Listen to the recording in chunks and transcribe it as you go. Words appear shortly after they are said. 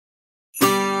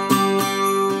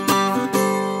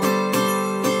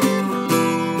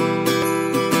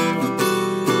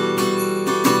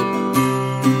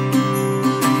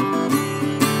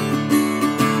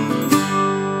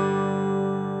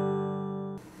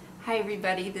Hi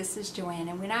everybody, this is Joanne,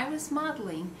 and when I was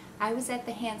modeling, I was at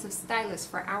the hands of stylists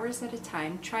for hours at a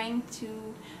time trying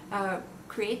to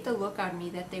create the look on me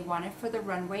that they wanted for the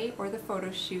runway or the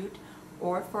photo shoot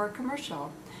or for a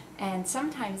commercial. And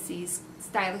sometimes these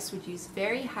stylists would use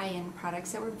very high-end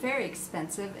products that were very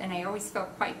expensive, and I always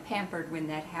felt quite pampered when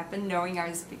that happened, knowing I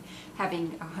was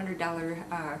having a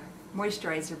 $100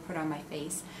 moisturizer put on my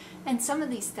face. And some of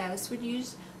these stylists would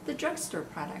use the drugstore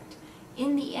product.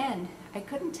 In the end, I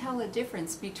couldn't tell a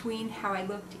difference between how I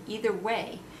looked either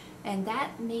way, and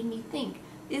that made me think,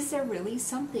 is there really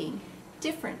something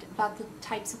different about the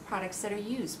types of products that are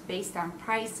used based on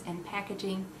price and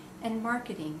packaging and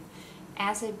marketing?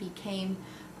 As I became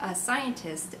a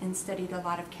scientist and studied a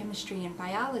lot of chemistry and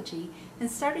biology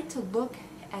and started to look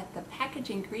at the package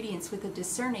ingredients with a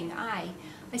discerning eye,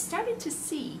 I started to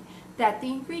see that the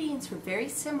ingredients were very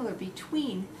similar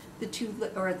between the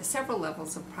the several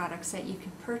levels of products that you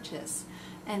could purchase.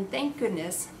 And thank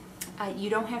goodness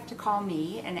you don't have to call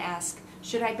me and ask,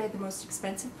 should I buy the most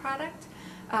expensive product?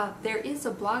 There is a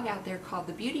blog out there called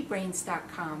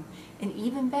thebeautybrains.com, and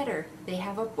even better, they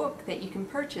have a book that you can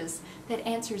purchase that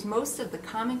answers most of the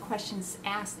common questions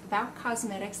asked about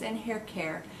cosmetics and hair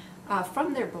care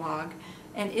from their blog,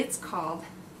 and it's called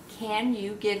Can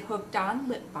You Get Hooked on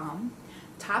Lip Balm?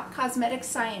 Top cosmetic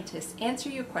scientists answer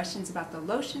your questions about the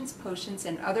lotions, potions,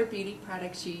 and other beauty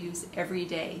products you use every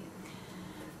day.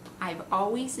 I've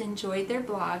always enjoyed their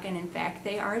blog, and in fact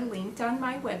they are linked on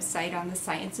my website on the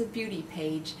Science of Beauty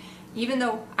page. Even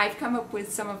though I've come up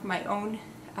with some of my own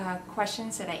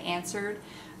questions that I answered,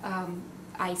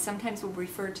 I sometimes will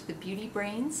refer to the Beauty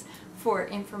Brains for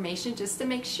information just to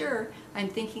make sure I'm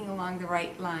thinking along the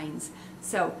right lines.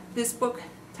 So this book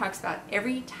talks about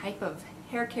every type of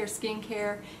hair care, skin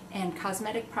care, and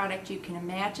cosmetic product you can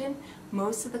imagine.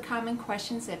 Most of the common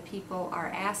questions that people are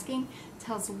asking,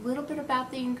 tells a little bit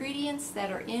about the ingredients that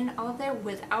are in all there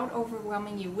without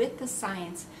overwhelming you with the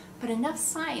science, but enough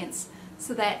science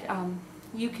so that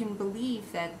you can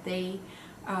believe that they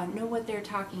know what they're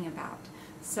talking about.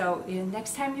 So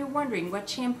next time you're wondering what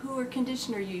shampoo or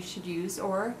conditioner you should use,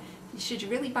 or should you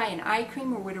really buy an eye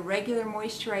cream, or would a regular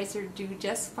moisturizer do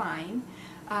just fine,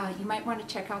 you might want to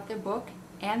check out their book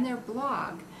and their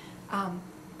blog.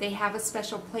 They have a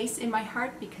special place in my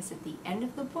heart because at the end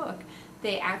of the book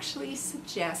they actually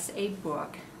suggest a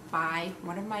book by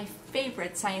one of my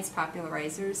favorite science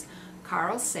popularizers,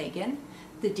 Carl Sagan,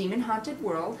 The Demon Haunted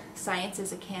World, Science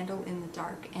as a Candle in the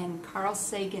Dark. And Carl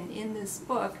Sagan in this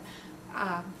book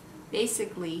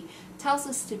basically tells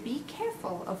us to be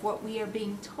careful of what we are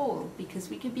being told, because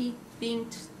we could be being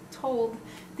told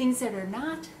things that are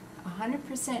not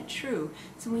 100% true,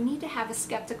 so we need to have a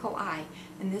skeptical eye,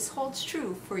 and this holds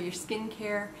true for your skin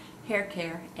care, hair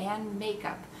care, and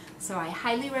makeup. So I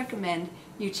highly recommend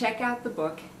you check out the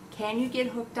book, Can You Get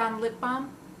Hooked on Lip Balm?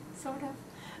 Sort of.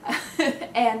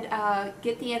 And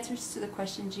get the answers to the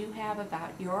questions you have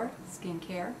about your skin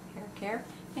care, hair care,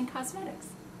 and cosmetics.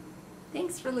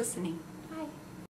 Thanks for listening. Bye.